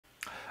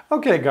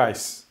Okay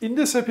guys, in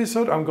this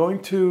episode I'm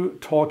going to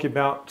talk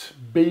about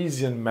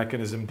Bayesian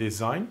mechanism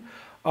design.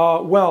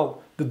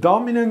 The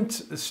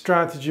dominant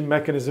strategy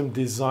mechanism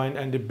design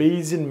and the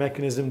Bayesian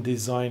mechanism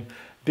design,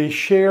 they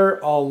share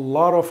a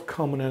lot of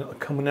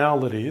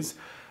commonalities.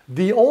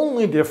 The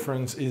only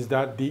difference is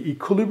that the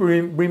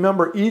equilibrium,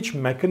 remember each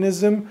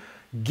mechanism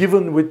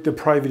given with the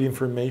private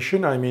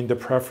information, I mean the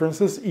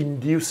preferences,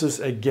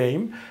 induces a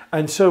game,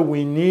 and so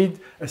we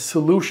need a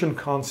solution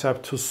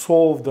concept to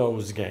solve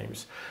those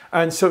games.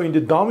 And so in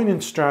the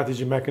dominant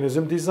strategy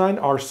mechanism design,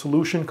 our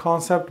solution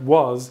concept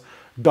was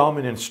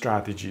dominant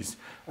strategies,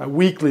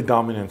 weakly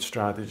dominant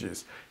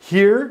strategies.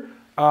 Here,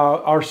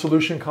 our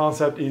solution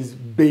concept is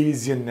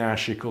Bayesian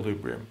Nash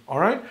equilibrium, all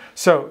right?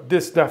 So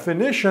this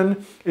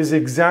definition is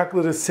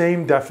exactly the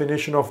same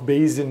definition of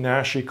Bayesian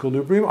Nash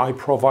equilibrium I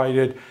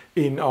provided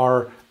in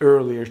our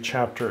earlier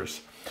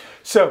chapters.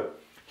 So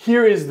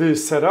here is the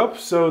setup.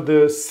 So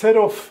the set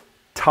of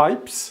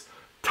type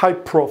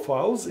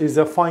profiles is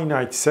a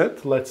finite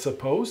set, let's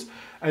suppose,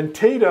 and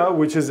theta,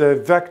 which is a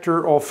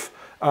vector of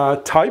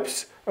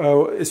types,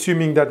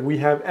 assuming that we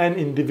have n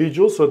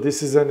individuals, so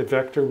this is a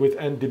vector with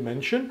n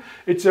dimension.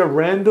 It's a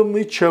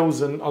randomly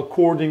chosen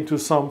according to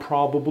some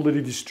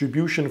probability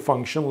distribution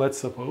function, let's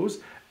suppose,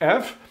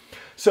 f.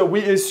 So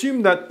we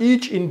assume that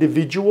each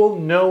individual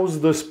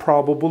knows this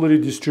probability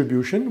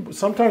distribution.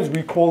 Sometimes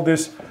we call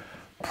this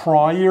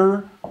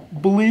prior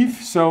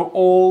belief. So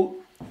all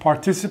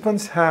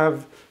participants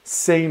have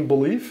same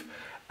belief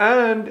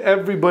and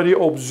everybody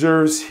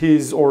observes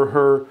his or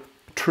her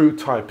true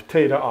type,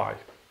 theta I.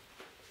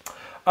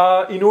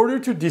 In order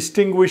to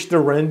distinguish the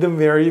random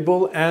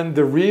variable and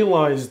the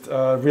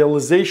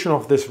realization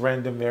of this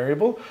random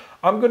variable,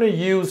 I'm going to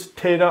use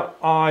theta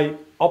I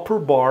upper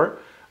bar,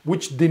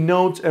 which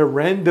denotes a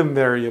random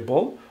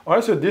variable. All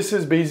right, so this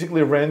is basically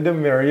a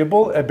random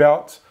variable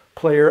about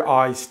player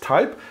I's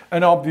type.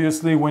 And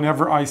obviously,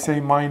 whenever I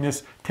say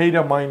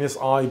theta minus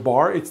I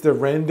bar, it's the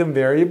random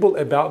variable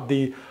about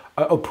the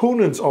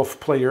opponents of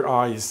player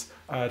I's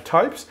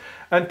types.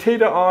 And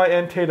theta I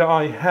and theta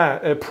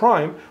I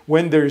prime,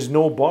 when there is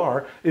no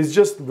bar, is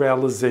just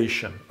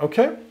realization,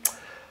 okay?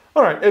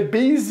 All right, a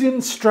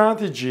Bayesian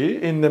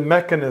strategy in the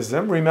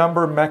mechanism,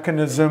 remember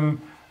mechanism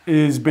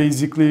is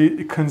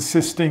basically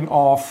consisting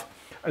of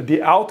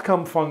the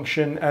outcome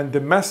function and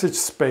the message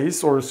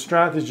space or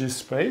strategy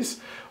space.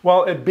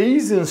 Well, a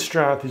Bayesian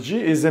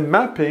strategy is a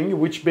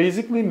mapping which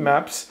basically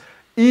maps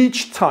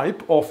each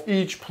type of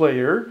each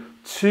player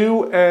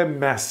to a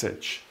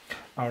message,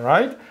 all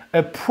right?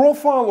 A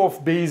profile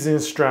of Bayesian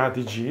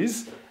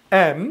strategies,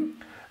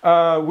 M,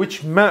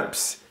 which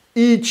maps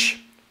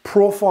each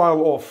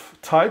profile of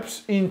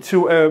types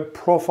into a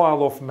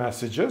profile of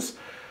messages,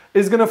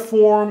 is going to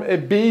form a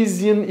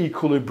Bayesian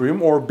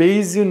equilibrium or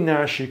Bayesian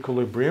Nash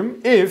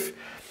equilibrium if,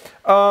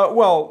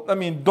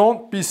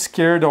 don't be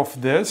scared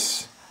of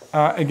this.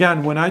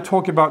 Again, when I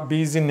talk about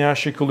Bayesian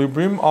Nash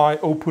equilibrium, I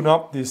open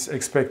up this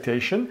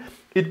expectation.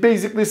 It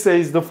basically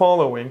says the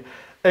following: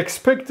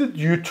 expected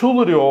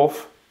utility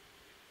of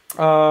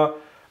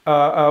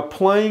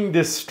playing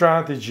this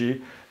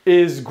strategy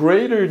is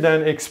greater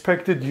than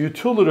expected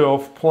utility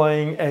of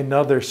playing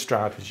another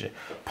strategy.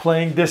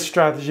 Playing this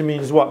strategy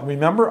means what?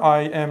 Remember,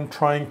 I am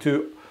trying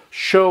to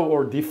show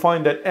or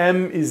define that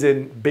M is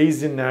in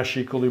Bayesian Nash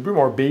equilibrium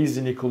or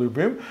Bayesian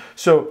equilibrium.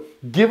 So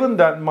given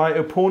that my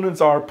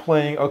opponents are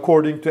playing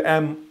according to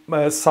M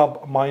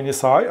sub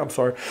minus I,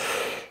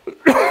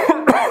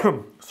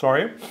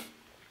 sorry,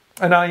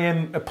 and I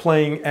am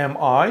playing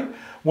MI,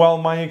 well,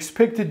 my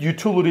expected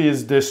utility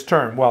is this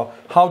term. Well,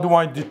 how do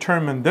I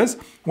determine this?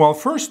 Well,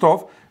 first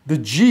off, the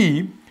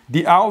G,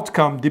 the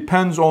outcome,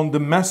 depends on the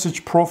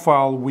message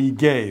profile we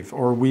gave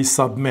or we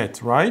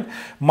submit, right?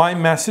 My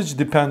message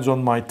depends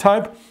on my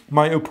type.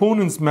 My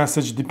opponent's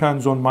message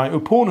depends on my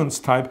opponent's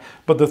type.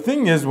 But the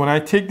thing is, when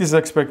I take this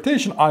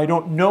expectation, I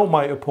don't know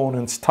my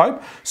opponent's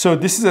type. So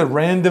this is a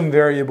random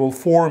variable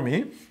for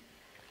me.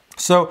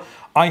 So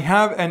I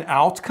have an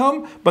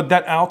outcome, but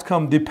that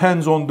outcome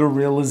depends on the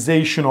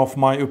realization of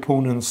my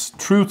opponent's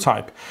true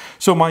type.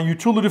 So my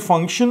utility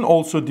function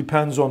also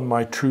depends on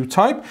my true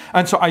type.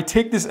 And so I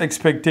take this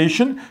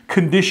expectation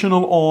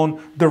conditional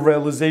on the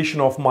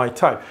realization of my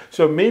type.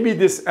 So maybe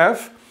this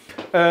F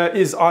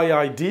is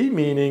IID,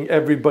 meaning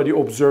everybody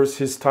observes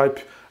his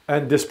type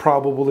and this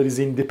probability is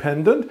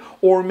independent.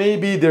 Or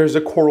maybe there's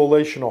a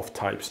correlation of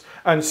types.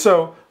 And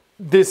so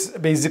this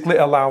basically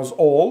allows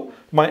all.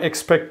 My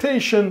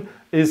expectation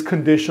is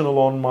conditional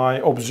on my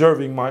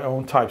observing my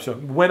own type. So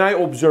when I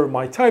observe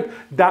my type,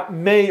 that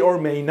may or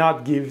may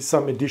not give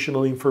some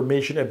additional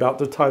information about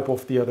the type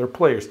of the other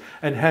players,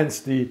 and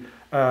hence the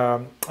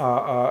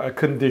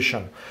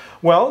condition.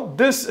 Well,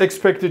 this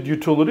expected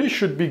utility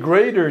should be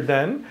greater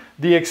than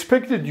the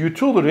expected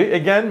utility.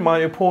 Again, my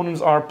opponents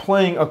are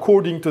playing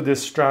according to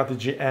this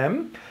strategy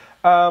M,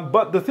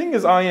 but the thing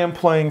is I am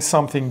playing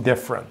something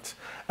different.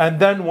 And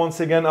then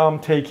once again, I'm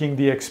taking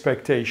the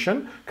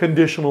expectation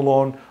conditional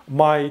on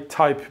my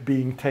type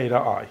being theta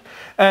I.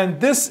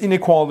 And this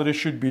inequality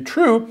should be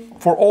true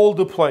for all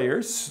the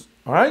players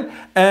all right?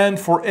 And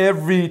for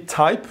every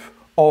type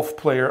of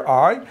player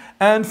I,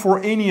 and for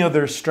any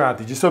other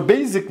strategy. So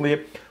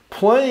basically,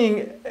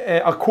 playing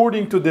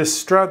according to this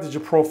strategy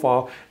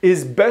profile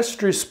is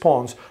best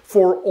response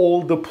for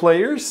all the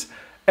players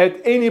at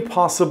any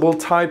possible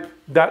type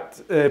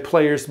that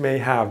players may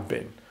have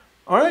been.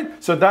 All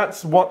right, so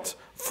that's what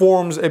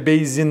forms a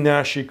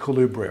Bayesian-Nash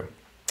equilibrium.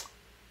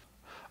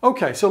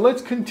 Okay, so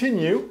let's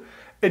continue.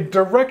 A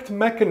direct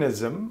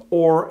mechanism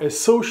or a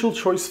social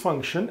choice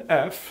function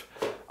f,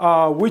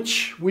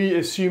 which we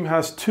assume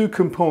has two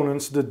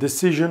components, the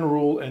decision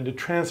rule and the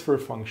transfer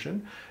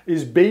function,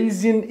 is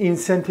Bayesian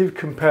incentive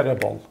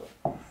compatible.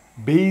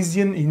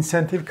 Bayesian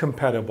incentive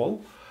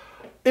compatible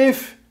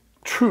if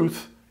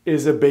truth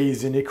is a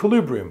Bayesian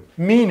equilibrium,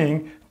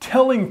 meaning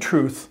telling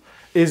truth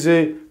is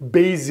a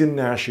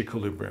Bayesian-Nash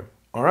equilibrium.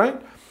 All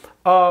right?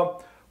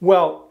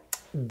 Well,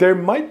 there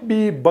might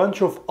be a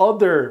bunch of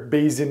other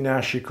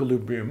Bayesian-Nash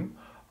equilibrium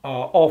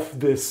of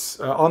this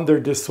under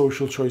this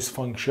social choice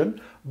function,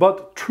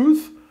 but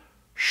truth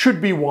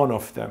should be one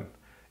of them.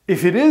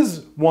 If it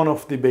is one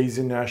of the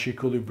Bayesian-Nash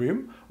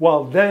equilibrium,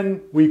 well,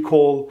 then we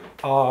call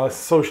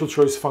social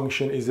choice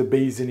function is a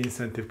Bayesian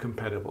incentive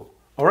compatible.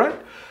 All right?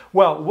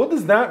 Well, what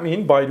does that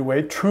mean, by the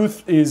way?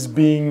 Truth is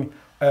being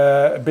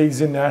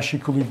Bayesian-Nash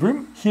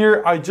equilibrium.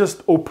 Here I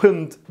just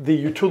opened the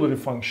utility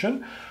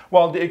function.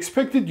 Well, the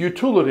expected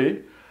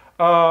utility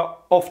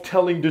of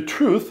telling the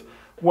truth,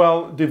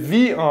 well, the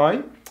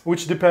VI,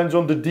 which depends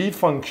on the D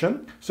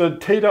function, so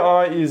theta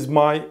I is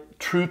my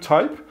true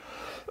type.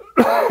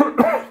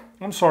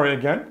 I'm sorry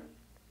again.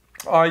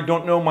 I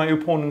don't know my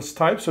opponent's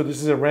type, so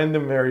this is a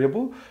random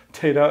variable,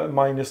 theta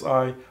minus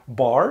I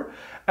bar.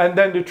 And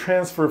then the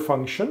transfer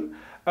function,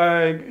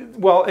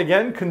 well,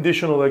 again,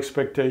 conditional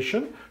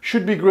expectation,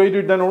 should be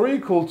greater than or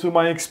equal to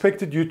my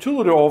expected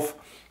utility of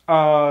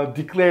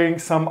declaring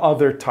some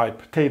other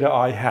type, theta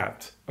I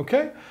hat,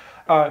 okay?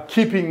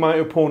 Keeping my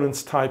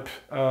opponent's type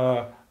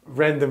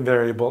random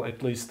variable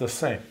at least the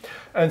same.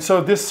 And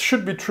so this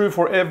should be true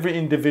for every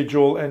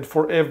individual and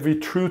for every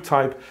true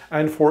type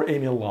and for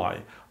any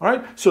lie. All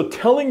right, so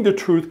telling the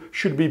truth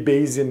should be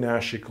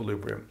Bayesian-Nash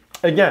equilibrium.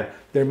 Again,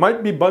 there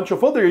might be a bunch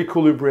of other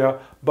equilibria,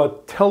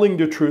 but telling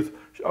the truth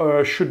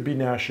should be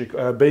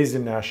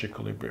Bayesian-Nash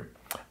equilibrium.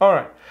 All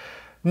right,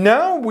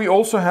 now we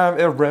also have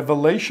a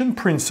revelation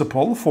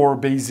principle for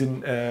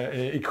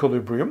Bayesian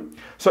equilibrium.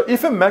 So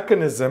if a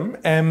mechanism,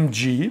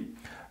 mg,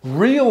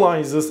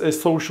 realizes a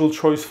social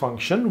choice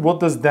function,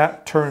 what does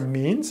that term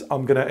mean?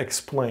 I'm going to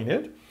explain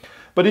it.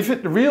 But if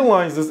it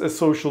realizes a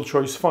social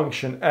choice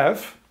function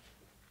f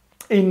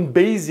in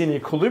Bayesian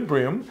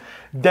equilibrium,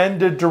 then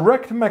the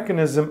direct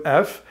mechanism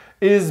f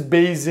is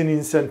Bayesian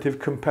incentive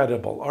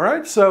compatible. All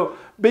right, so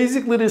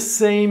basically the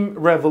same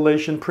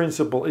revelation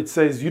principle. It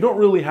says you don't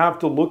really have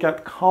to look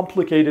at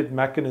complicated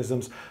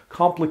mechanisms,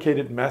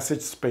 complicated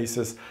message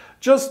spaces.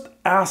 Just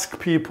ask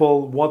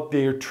people what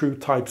their true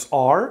types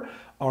are.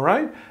 All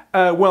right.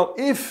 Well,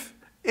 if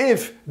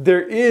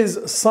there is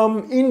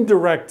some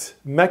indirect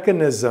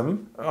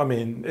mechanism,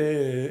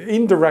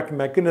 indirect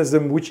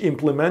mechanism which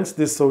implements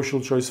this social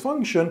choice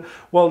function,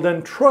 well,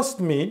 then trust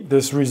me,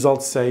 this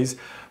result says,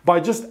 by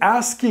just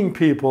asking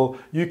people,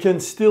 you can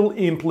still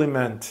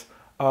implement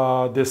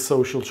this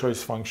social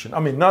choice function.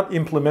 Not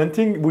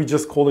implementing, we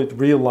just call it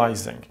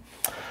realizing.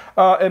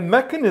 A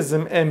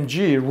mechanism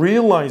mg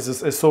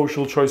realizes a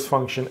social choice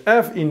function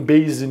f in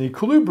Bayesian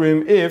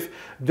equilibrium if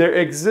there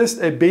exists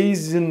a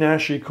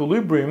Bayesian-Nash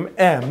equilibrium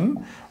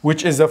m,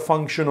 which is a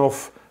function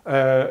of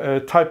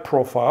type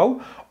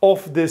profile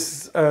of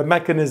this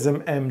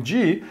mechanism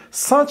mg,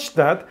 such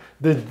that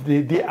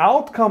the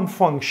outcome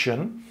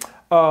function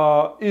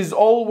is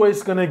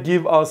always going to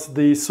give us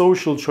the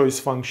social choice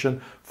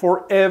function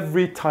for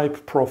every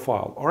type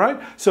profile. All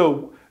right,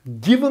 so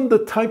given the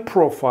type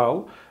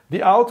profile,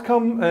 the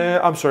outcome,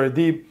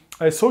 the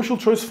social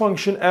choice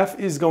function f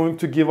is going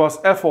to give us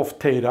f of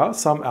theta,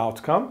 some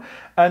outcome.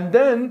 And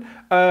then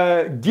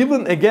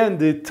given again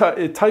the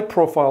type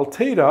profile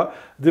theta,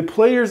 the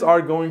players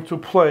are going to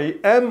play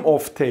m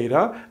of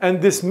theta.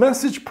 And this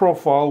message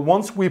profile,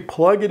 once we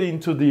plug it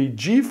into the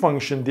g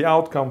function, the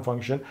outcome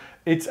function,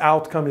 its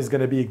outcome is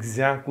going to be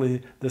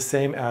exactly the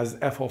same as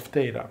f of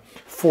theta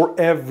for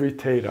every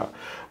theta.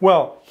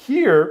 Well,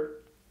 here,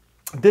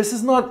 this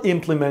is not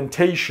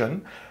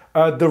implementation.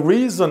 The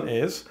reason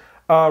is,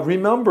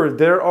 remember,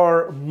 there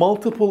are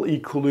multiple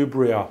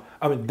equilibria.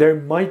 There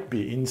might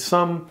be in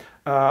some,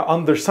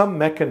 under some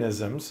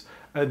mechanisms,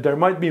 there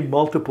might be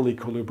multiple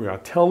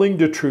equilibria. Telling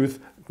the truth,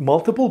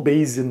 multiple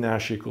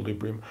Bayesian-Nash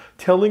equilibrium.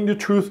 Telling the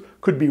truth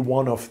could be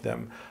one of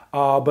them,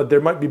 but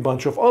there might be a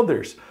bunch of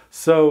others.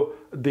 So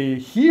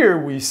here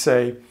we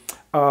say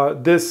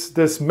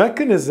this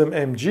mechanism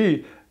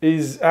mg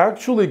is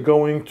actually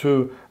going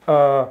to,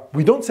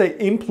 we don't say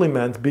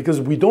implement because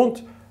we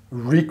don't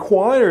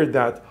require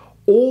that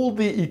all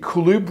the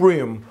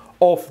equilibrium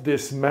of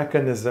this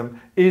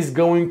mechanism is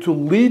going to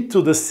lead to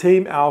the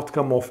same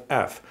outcome of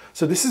f.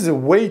 So this is a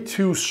way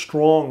too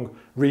strong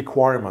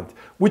requirement,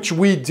 which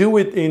we do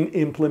it in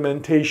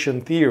implementation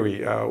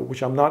theory,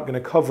 which I'm not going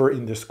to cover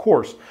in this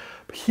course.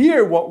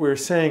 Here what we're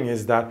saying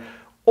is that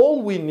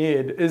all we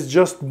need is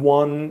just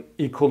one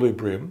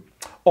equilibrium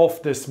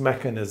of this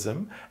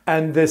mechanism,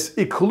 and this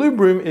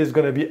equilibrium is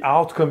going to be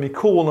outcome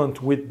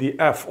equivalent with the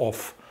f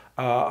of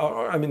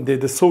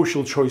the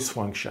social choice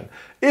function.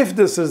 If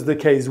this is the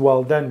case,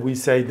 well, then we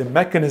say the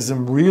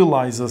mechanism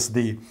realizes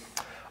the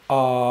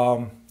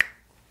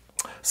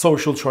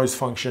social choice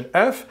function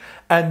f,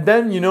 and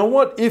then you know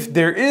what, if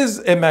there is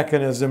a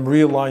mechanism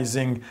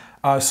realizing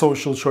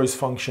social choice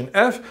function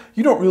f,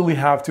 you don't really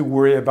have to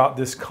worry about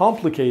this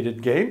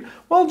complicated game.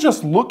 Well,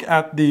 just look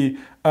at the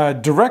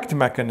direct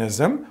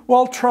mechanism.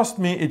 Well, trust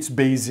me, it's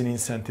Bayesian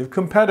incentive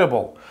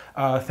compatible,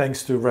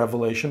 thanks to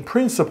revelation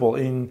principle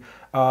in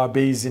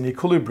Bayesian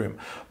equilibrium.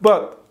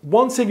 But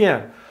once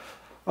again,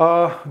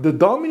 the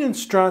dominant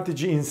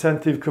strategy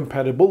incentive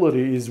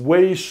compatibility is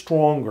way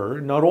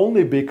stronger, not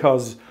only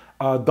because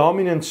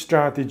dominant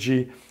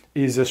strategy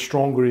is a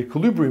stronger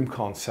equilibrium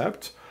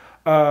concept.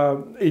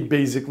 It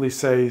basically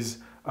says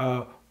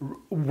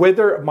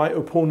whether my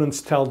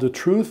opponents tell the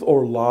truth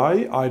or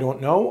lie, I don't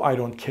know, I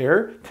don't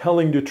care.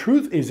 Telling the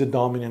truth is a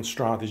dominant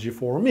strategy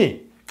for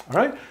me. All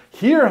right.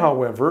 Here,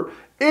 however,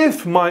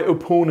 if my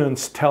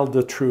opponents tell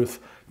the truth,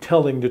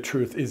 telling the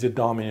truth is a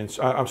dominant,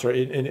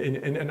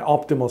 an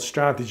optimal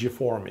strategy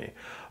for me.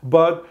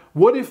 But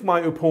what if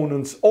my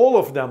opponents, all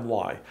of them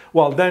lie?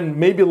 Well, then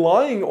maybe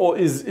lying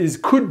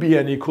could be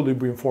an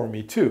equilibrium for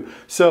me too.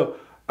 So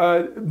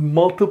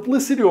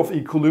multiplicity of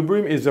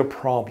equilibrium is a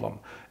problem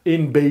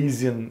in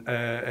Bayesian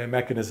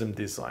mechanism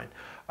design.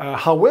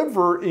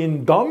 However,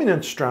 in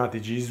dominant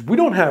strategies, we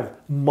don't have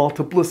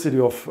multiplicity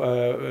of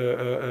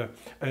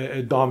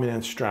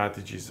dominant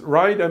strategies,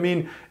 right? I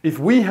mean, if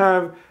we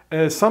have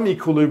some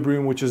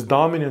equilibrium, which is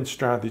dominant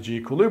strategy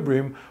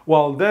equilibrium,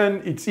 well,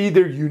 then it's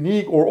either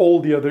unique or all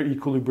the other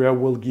equilibria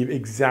will give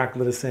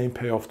exactly the same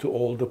payoff to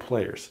all the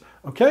players.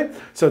 Okay,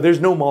 so there's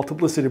no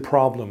multiplicity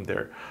problem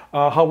there.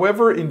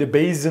 However, in the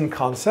Bayesian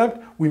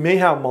concept, we may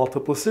have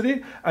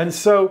multiplicity, and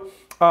so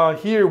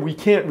here we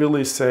can't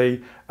really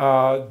say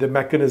the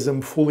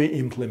mechanism fully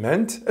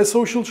implement a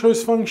social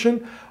choice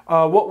function.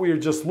 What we're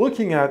just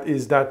looking at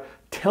is that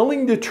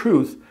telling the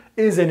truth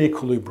is an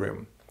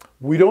equilibrium.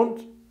 We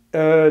don't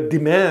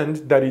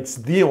demand that it's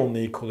the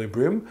only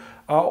equilibrium.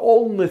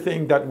 Only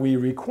thing that we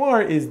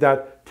require is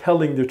that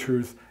telling the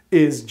truth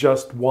is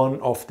just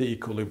one of the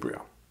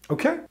equilibria.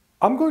 Okay?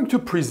 I'm going to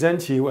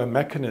present you a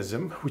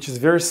mechanism which is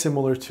very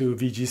similar to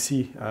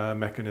VGC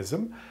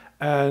mechanism,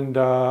 and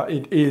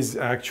it is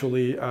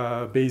actually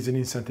Bayesian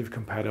incentive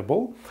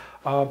compatible.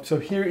 So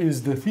here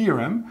is the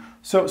theorem.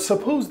 So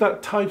suppose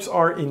that types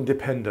are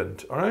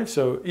independent, all right?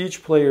 So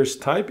each player's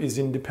type is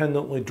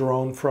independently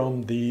drawn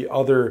from the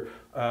other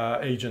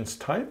agent's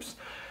types.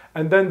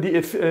 And then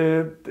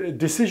the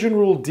decision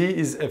rule D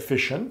is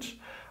efficient,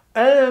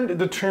 and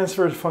the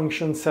transfer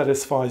function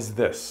satisfies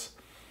this.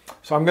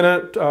 So I'm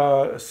going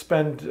to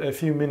spend a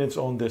few minutes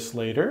on this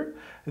later.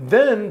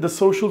 Then the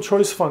social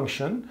choice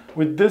function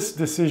with this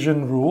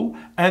decision rule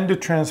and the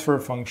transfer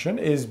function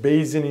is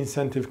Bayesian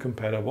incentive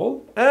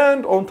compatible.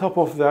 And on top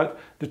of that,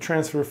 the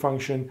transfer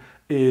function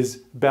is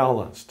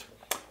balanced.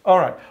 All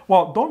right.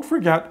 Well, don't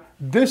forget,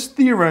 this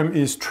theorem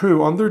is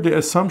true under the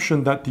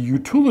assumption that the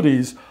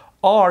utilities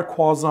are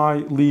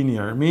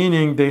quasi-linear,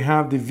 meaning they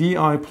have the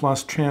VI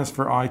plus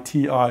transfer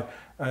ITI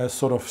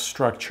sort of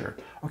structure.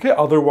 Okay.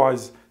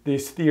 Otherwise,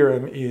 this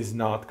theorem is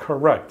not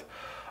correct.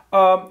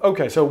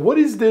 Okay, so what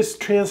is this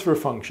transfer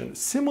function?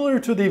 Similar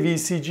to the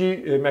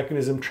VCG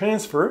mechanism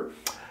transfer,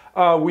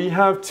 we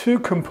have two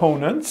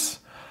components,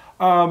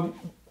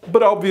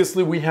 but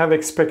obviously we have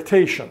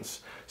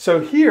expectations. So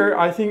here,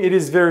 I think it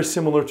is very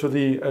similar to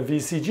the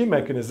VCG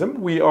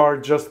mechanism. We are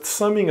just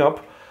summing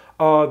up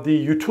the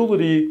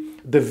utility,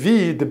 the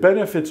V, the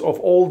benefits of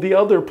all the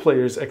other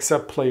players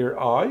except player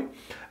I,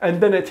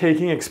 and then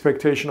taking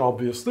expectation,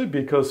 obviously,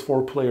 because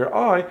for player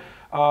I,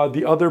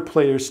 the other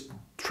player's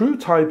true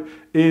type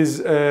is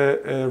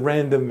a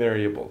random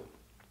variable.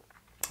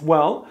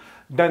 Well,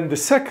 then the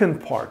second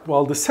part.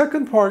 Well, the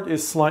second part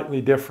is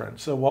slightly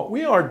different. So what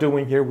we are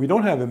doing here, we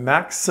don't have a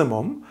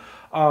maximum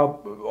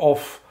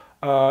of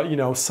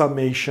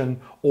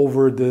summation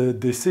over the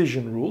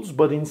decision rules,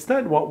 but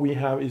instead what we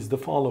have is the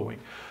following.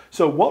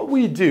 So what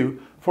we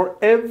do for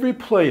every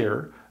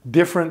player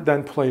different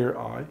than player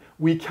I,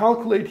 we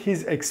calculate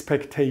his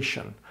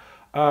expectation.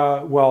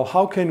 Well,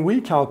 how can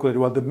we calculate?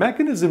 Well, the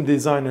mechanism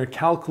designer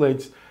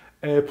calculates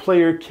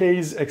player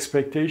K's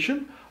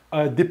expectation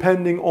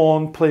depending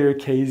on player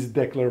K's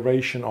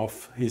declaration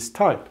of his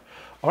type.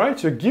 All right,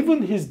 so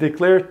given his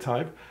declared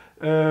type,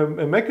 a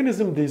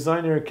mechanism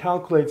designer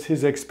calculates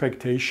his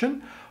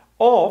expectation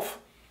of,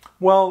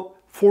 well,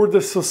 for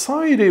the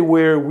society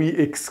where we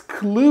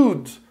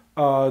exclude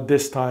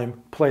this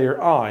time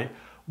player I,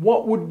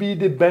 what would be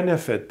the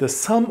benefit, the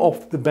sum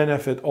of the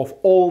benefit of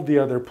all the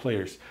other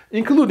players,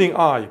 including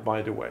I,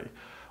 by the way.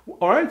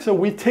 All right, so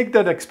we take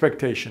that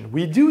expectation.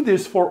 We do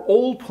this for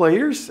all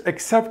players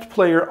except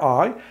player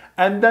I,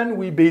 and then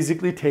we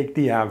basically take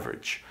the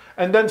average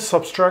and then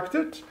subtract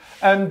it.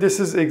 And this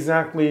is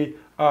exactly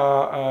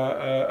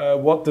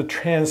what the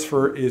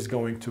transfer is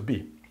going to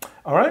be.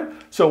 All right,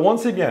 so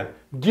once again,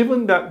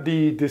 given that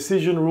the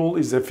decision rule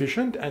is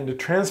efficient and the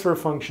transfer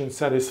function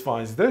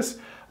satisfies this,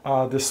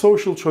 the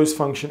social choice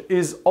function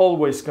is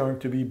always going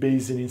to be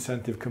Bayesian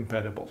incentive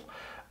compatible.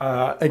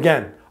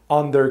 Again,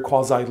 under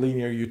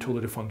quasi-linear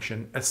utility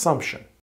function assumption.